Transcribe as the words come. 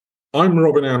I'm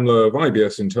Robin Amler of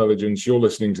IBS Intelligence. You're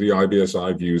listening to the IBS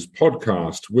iViews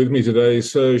podcast. With me today,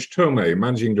 Serge Thomé,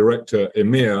 Managing Director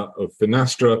EMEA of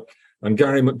Finastra, and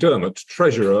Gary McDermott,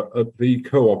 Treasurer at the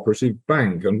Cooperative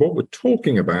Bank. And what we're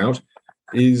talking about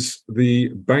is the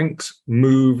bank's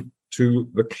move to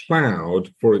the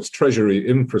cloud for its treasury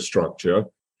infrastructure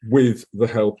with the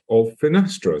help of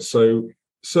Finastra. So,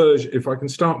 Serge, if I can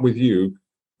start with you,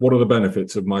 what are the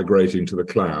benefits of migrating to the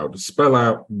cloud? Spell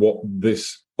out what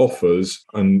this offers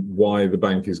and why the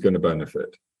bank is going to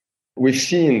benefit. We've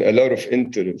seen a lot of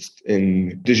interest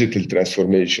in digital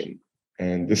transformation,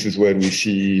 and this is where we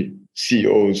see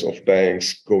CEOs of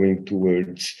banks going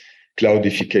towards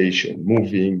cloudification,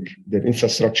 moving their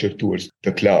infrastructure towards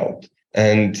the cloud.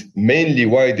 And mainly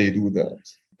why they do that,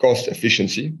 cost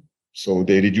efficiency. So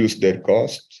they reduce their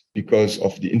costs because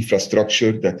of the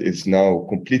infrastructure that is now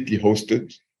completely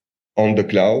hosted on the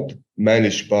cloud,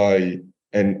 managed by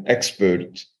an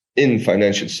expert in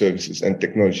financial services and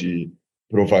technology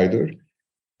provider.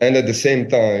 And at the same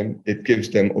time, it gives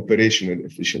them operational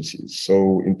efficiencies.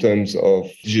 So in terms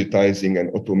of digitizing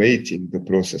and automating the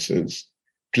processes,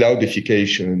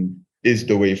 cloudification is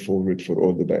the way forward for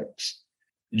all the banks.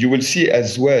 You will see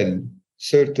as well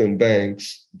certain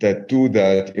banks that do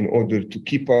that in order to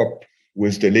keep up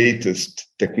with the latest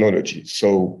technology.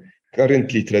 So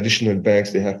currently, traditional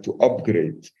banks, they have to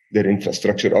upgrade their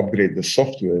infrastructure, upgrade the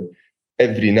software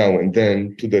every now and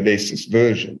then to the latest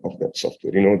version of that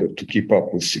software in order to keep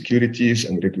up with securities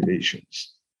and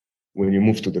regulations. When you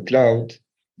move to the cloud,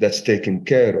 that's taken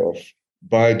care of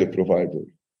by the provider,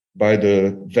 by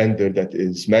the vendor that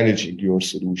is managing your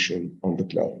solution on the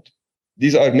cloud.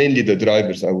 These are mainly the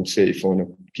drivers, I would say, if I want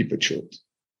to keep it short.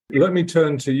 Let me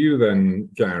turn to you then,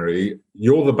 Gary.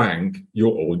 You're the bank,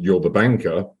 you're the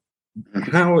banker.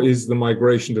 How is the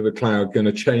migration to the cloud going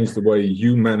to change the way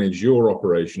you manage your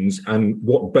operations, and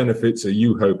what benefits are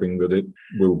you hoping that it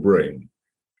will bring?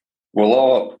 Well,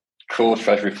 our core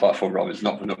treasury platform, Rob, has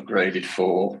not been upgraded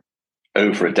for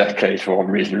over a decade for one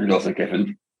reason or another,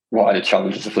 given wider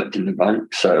challenges afflicting the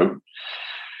bank. So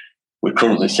we're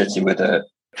currently sitting with a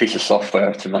piece of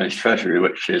software to manage treasury,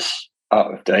 which is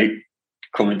out of date,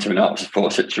 coming to an out of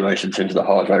support situation in terms of the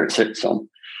hardware it sits on.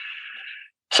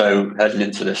 So heading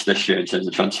into this year in terms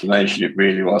of transformation, it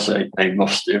really was a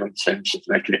must-do in terms of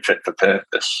making it fit for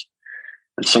purpose.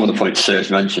 And some of the points Serge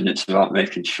mentioned, it's about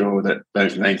making sure that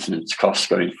those maintenance costs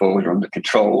going forward are under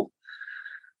control,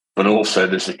 but also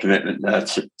there's a commitment there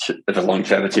to the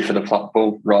longevity for the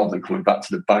platform, rather than coming back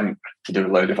to the bank to do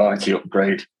a load of IT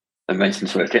upgrade and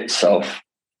maintenance work itself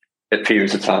at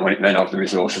periods of time when it may not have the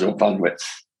resources or bandwidth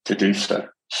to do so.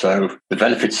 So the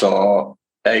benefits are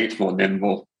A, it's more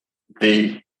nimble.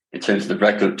 B, in terms of the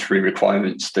regulatory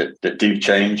requirements that do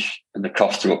change, and the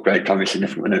cost to upgrade can be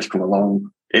significant when those come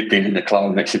along. It being in the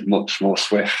cloud makes it much more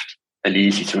swift and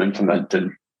easy to implement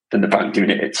than the bank doing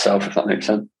it itself, if that makes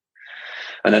sense.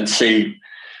 And then C,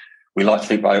 we like to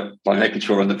think by making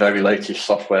sure on the very latest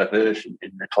software version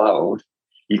in the cloud,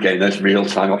 you gain those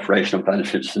real-time operational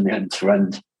benefits from the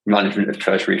end-to-end management of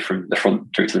treasury from the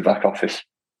front through to the back office.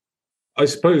 I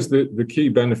suppose the key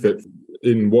benefit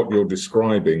in what you're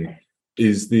describing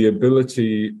is the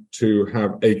ability to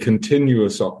have a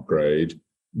continuous upgrade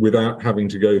without having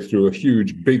to go through a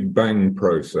huge big bang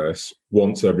process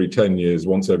once every 10 years,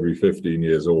 once every 15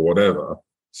 years or whatever.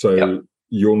 So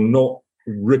You're not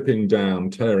ripping down,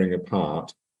 tearing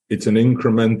apart. It's an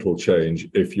incremental change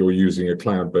if you're using a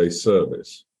cloud-based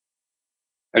service.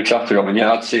 Exactly, Robin.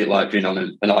 Yeah, I'd see it like being on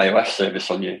an iOS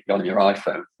service on your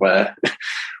iPhone, where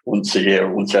once a year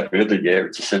or once every other year,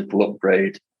 it's a simple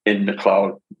upgrade in the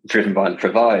cloud driven by the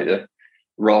provider,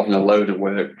 rather than a load of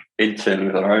work internally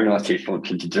with our own IT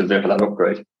function to deliver that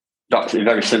upgrade. That's in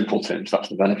very simple terms, that's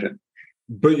the benefit.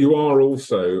 But you are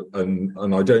also, and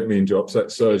I don't mean to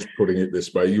upset Serge putting it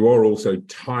this way, you are also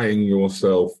tying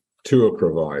yourself to a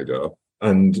provider.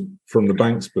 And from the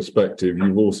bank's perspective,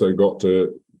 you've also got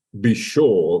to be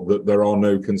sure that there are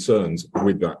no concerns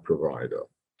with that provider.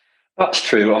 That's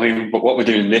true. I mean, but what we're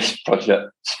doing in this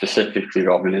project specifically,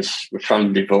 Robin, is we're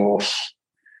trying to divorce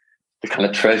the kind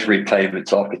of treasury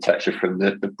payments architecture from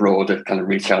the broader kind of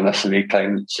retail and SME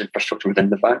payments infrastructure within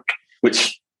the bank,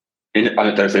 which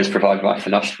anecdotally is provided by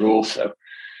Finastra also.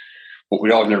 But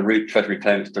we are going to route treasury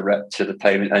payments direct to the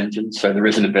payment engine. So there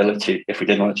is an ability, if we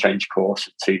did want to change course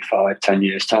in 2, 5, 10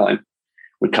 years' time,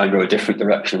 we can go a different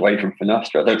direction away from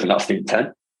Finastra. I don't think that's the intent,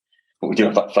 but we do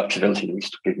have that flexibility and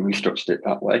we restructured it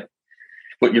that way.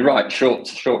 But you're right, short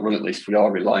run at least, we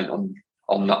are reliant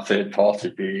on that third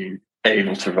party being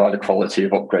able to provide a quality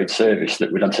of upgrade service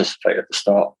that we'd anticipate at the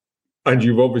start. And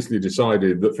you've obviously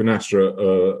decided that Finastra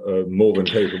are more than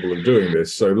capable of doing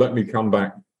this. So let me come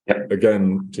back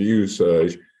again to you,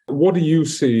 Serge. What do you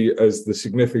see as the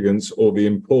significance or the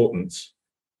importance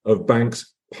of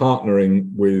banks partnering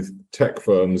with tech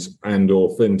firms and or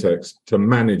fintechs to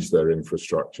manage their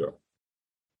infrastructure?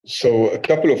 So a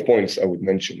couple of points I would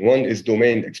mention. One is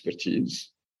domain expertise.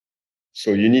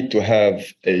 So you need to have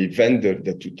a vendor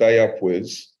that you tie up with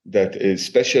that is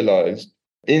specialized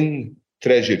in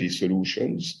treasury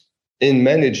solutions, in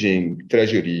managing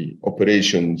treasury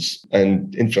operations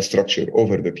and infrastructure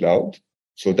over the cloud.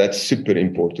 So that's super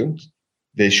important.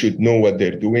 They should know what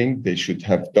they're doing. They should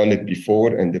have done it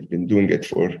before, and they've been doing it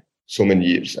for so many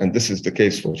years. And this is the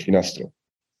case for Finastra.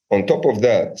 On top of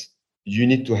that, you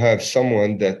need to have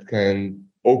someone that can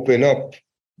open up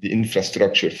the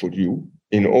infrastructure for you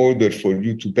in order for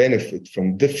you to benefit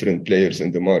from different players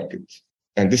in the market.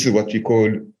 And this is what we call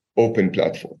open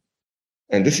platform.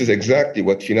 And this is exactly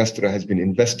what Finastra has been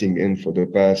investing in for the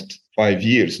past 5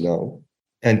 years now,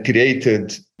 and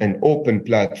created an open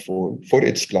platform for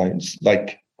its clients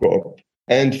like Co-op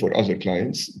and for other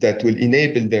clients that will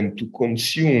enable them to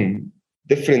consume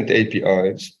different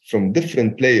APIs from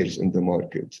different players in the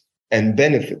market and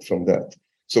benefit from that.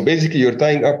 So basically, you're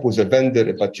tying up with a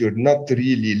vendor, but you're not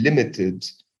really limited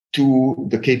to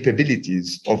the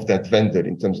capabilities of that vendor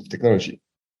in terms of technology.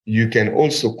 You can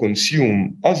also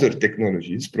consume other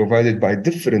technologies provided by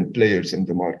different players in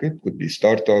the market, could be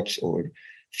startups or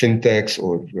fintechs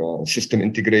or system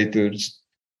integrators.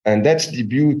 And that's the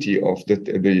beauty of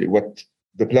what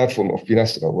the platform of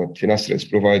Finastra, what Finastra is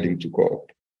providing to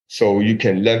Co-op. So you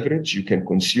can leverage, you can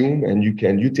consume, and you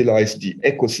can utilize the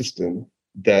ecosystem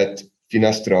that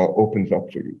Finastra opens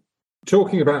up for you.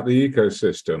 Talking about the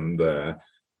ecosystem there,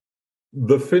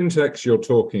 the fintechs you're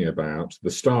talking about,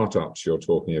 the startups you're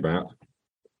talking about,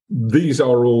 these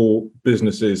are all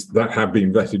businesses that have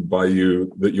been vetted by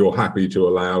you, that you're happy to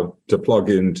allow to plug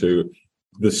into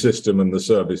the system and the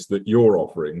service that you're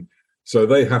offering. So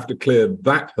they have to clear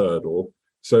that hurdle.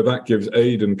 So that gives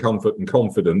aid and comfort and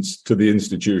confidence to the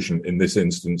institution, in this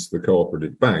instance, the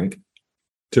cooperative bank,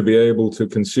 to be able to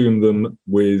consume them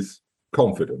with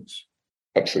confidence.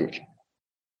 Absolutely.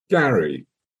 Gary,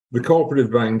 the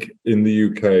cooperative bank in the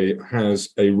UK has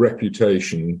a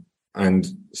reputation and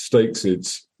stakes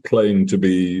its claim to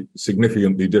be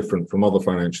significantly different from other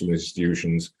financial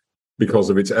institutions because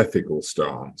of its ethical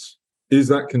stance. Is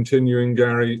that continuing,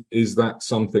 Gary? Is that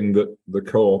something that the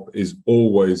Co-op is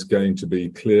always going to be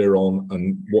clear on?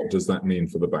 And what does that mean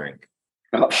for the bank?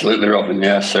 Absolutely, Robin.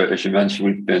 Yeah. So as you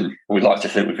mentioned, we like to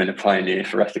think we've been a pioneer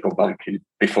for ethical banking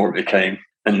before it became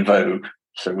in vogue.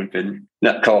 So we've been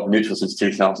net carbon neutral since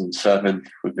 2007.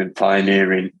 We've been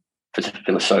pioneering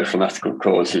particular social and ethical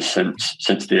causes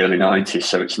since the early 90s.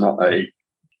 So it's not a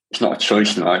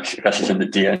choice now. I guess it's in the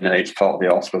DNA. It's part of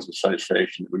the Articles of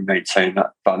Association that we maintain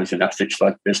that values and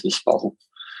ethics-led business model.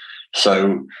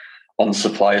 So on the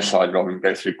supplier side, Robin, we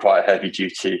go through quite a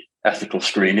heavy-duty ethical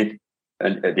screening,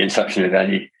 and at the inception of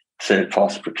any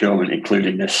third-party procurement,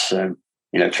 including this,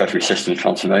 Treasury Systems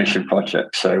Transformation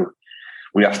project. So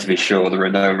we have to be sure there are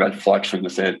no red flags from the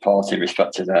third party in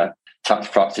respect to their tax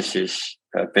practices,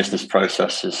 business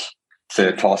processes,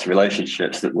 third-party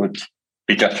relationships that would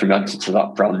be detrimental to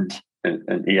that brand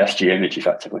and ESG image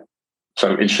effectively.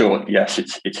 So in short, yes,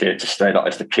 it's here to stay. That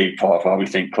is the key part of how we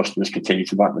think customers continue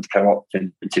to bank with Co-op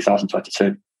in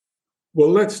 2022. Well,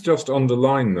 let's just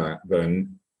underline that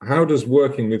then. How does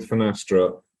working with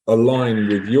Finastra align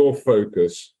with your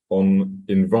focus on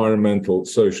environmental,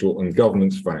 social and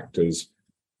governance factors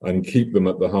and keep them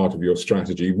at the heart of your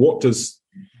strategy? What does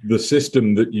the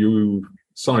system that you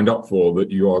signed up for, that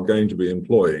you are going to be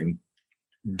employing,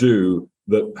 do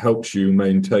that helps you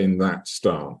maintain that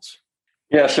stance?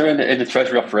 Yeah, so in the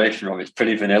treasury operation, Rob, it's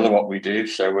pretty vanilla what we do.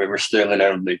 So we're still an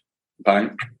only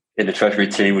bank. In the treasury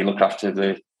team, we look after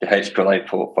the HQLA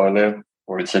portfolio,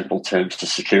 or in simple terms, the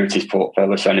securities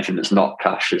portfolio. So anything that's not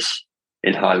cash is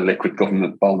in highly liquid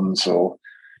government bonds or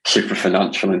super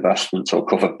financial investments or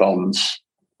covered bonds,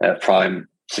 prime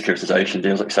securitization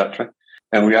deals, etc.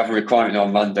 And we have a requirement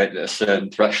on mandate that a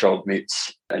certain threshold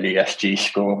meets an ESG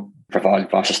score provided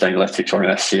by Sustainalytics or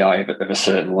an SCI of a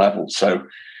certain level. So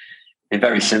in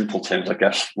very simple terms, I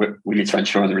guess, we need to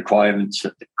ensure in the requirements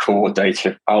that the core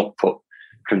data output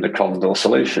from the Condor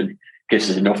solution gives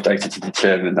us enough data to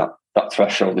determine that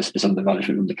threshold is under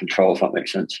management, under control, if that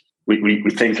makes sense. We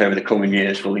think over the coming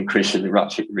years we'll increasingly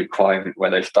ratchet the requirement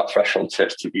where that threshold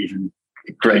tips to even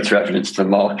greater evidence to the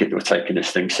market that we're taking this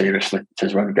thing seriously in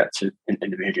terms of where we get to in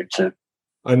the medium term.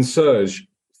 And Serge,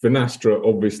 Finastra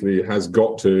obviously has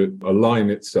got to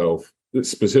align itself,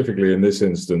 specifically in this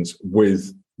instance,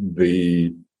 with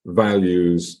the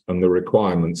values and the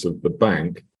requirements of the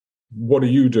bank. What are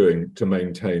you doing to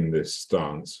maintain this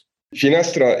stance?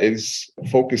 Finastra is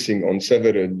focusing on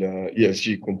several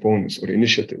ESG components or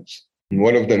initiatives. And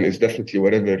one of them is definitely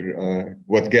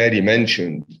what Gary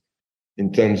mentioned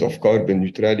in terms of carbon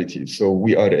neutrality. So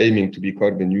we are aiming to be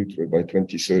carbon neutral by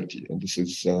 2030. And this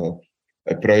is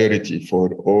a priority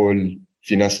for all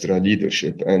Finastra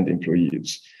leadership and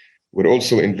employees. We're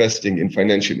also investing in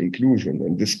financial inclusion,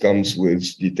 and this comes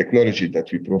with the technology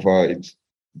that we provide,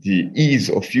 the ease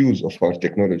of use of our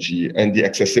technology, and the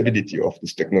accessibility of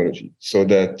this technology so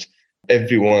that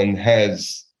everyone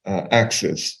has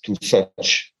access to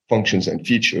such functions and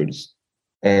features.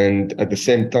 And at the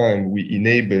same time, we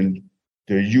enable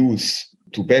the youth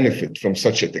to benefit from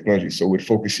such a technology. So we're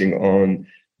focusing on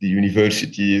the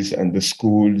universities and the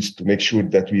schools to make sure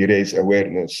that we raise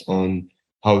awareness on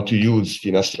how to use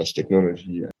Finastra's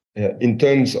technology. In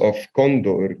terms of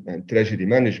Condor and treasury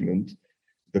management,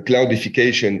 the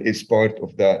cloudification is part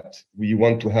of that. We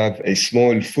want to have a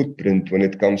small footprint when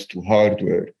it comes to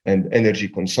hardware and energy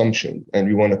consumption, and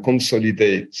we want to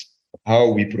consolidate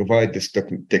how we provide this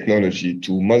technology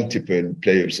to multiple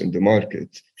players in the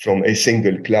market from a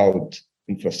single cloud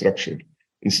infrastructure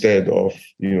instead of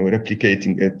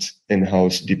replicating it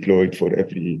in-house deployed for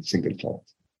every single cloud.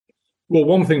 Well,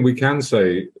 one thing we can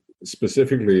say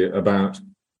specifically about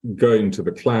going to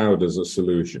the cloud as a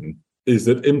solution is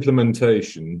that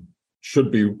implementation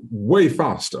should be way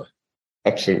faster.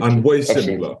 Absolutely. And way simpler.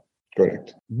 Absolutely.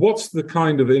 Correct. What's the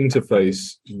kind of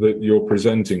interface that you're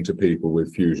presenting to people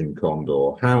with Fusion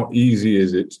Condor? How easy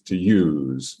is it to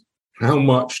use? How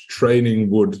much training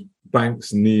would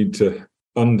banks need to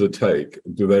undertake,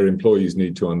 do their employees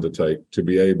need to undertake to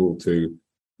be able to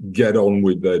get on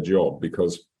with their job?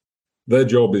 Because their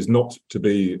job is not to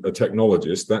be a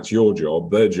technologist. That's your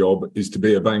job. Their job is to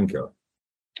be a banker.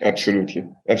 Absolutely.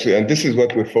 Absolutely. And this is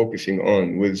what we're focusing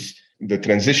on with the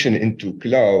transition into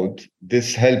cloud.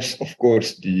 This helps, of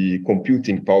course, the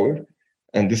computing power.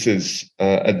 And this is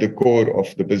at the core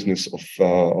of the business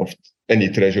of any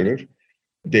treasurer.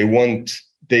 They want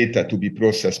data to be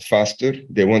processed faster.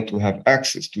 They want to have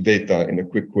access to data in a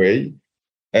quick way.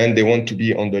 And they want to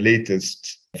be on the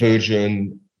latest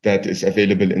version that is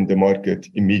available in the market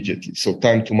immediately. So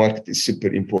time to market is super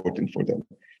important for them.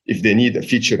 If they need a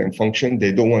feature and function,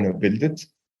 they don't want to build it.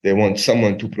 They want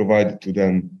someone to provide it to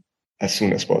them as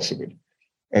soon as possible.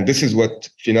 And this is what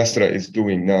Finastra is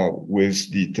doing now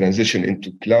with the transition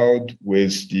into cloud,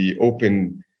 with the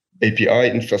open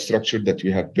API infrastructure that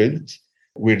we have built.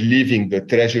 We're leaving the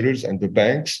treasurers and the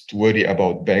banks to worry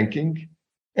about banking,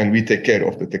 and we take care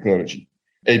of the technology.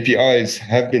 APIs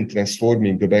have been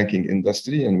transforming the banking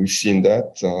industry, and we've seen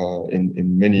that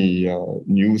in many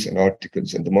news and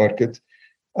articles in the market.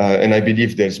 And I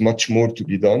believe there's much more to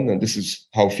be done, and this is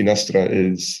how Finastra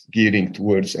is gearing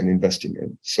towards and investing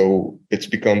in. So it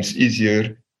becomes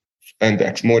easier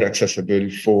and more accessible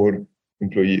for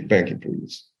bank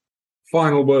employees.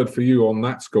 Final word for you on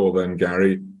that score then,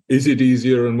 Gary. Is it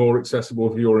easier and more accessible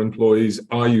for your employees?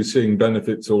 Are you seeing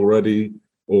benefits already,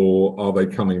 or are they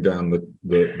coming down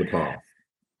the path?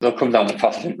 They'll come down the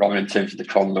path, I think, Robin, in terms of the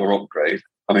Condor upgrade.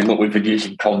 I mean, look, we've been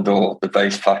using Condor, the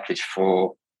base package,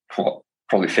 for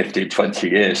probably 15, 20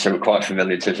 years. So we're quite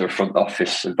familiar in terms of front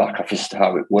office and back office to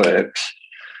how it works.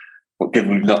 But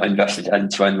given we've not invested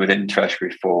end-to-end within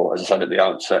Treasury for, as I said at the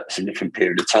outset, a significant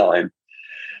period of time,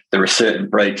 there are certain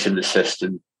breaks in the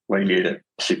system where you need a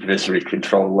supervisory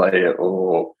control layer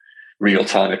or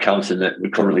real-time accounting that we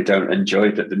currently don't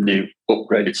enjoy, that the new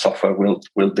upgraded software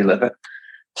will deliver.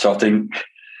 So I think,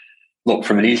 look,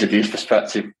 from an ease of use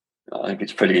perspective, I think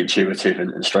it's pretty intuitive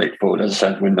and straightforward. As I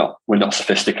said, we're not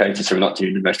sophisticated, so we're not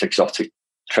doing the most exotic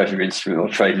treasury instrument or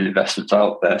trading investments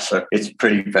out there. So it's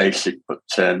pretty basic, but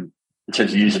in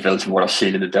terms of usability, what I've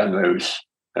seen in the demos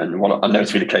and what I know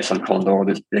to be the case on Condor,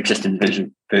 the existing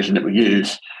version that we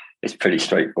use, is pretty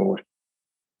straightforward.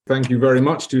 Thank you very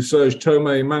much to Serge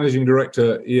Tomé, Managing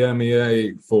Director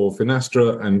EMEA for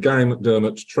Finastra, and Gary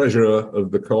McDermott, Treasurer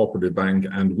of the Cooperative Bank,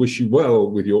 and wish you well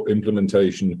with your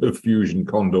implementation of Fusion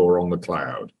Condor on the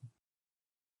cloud.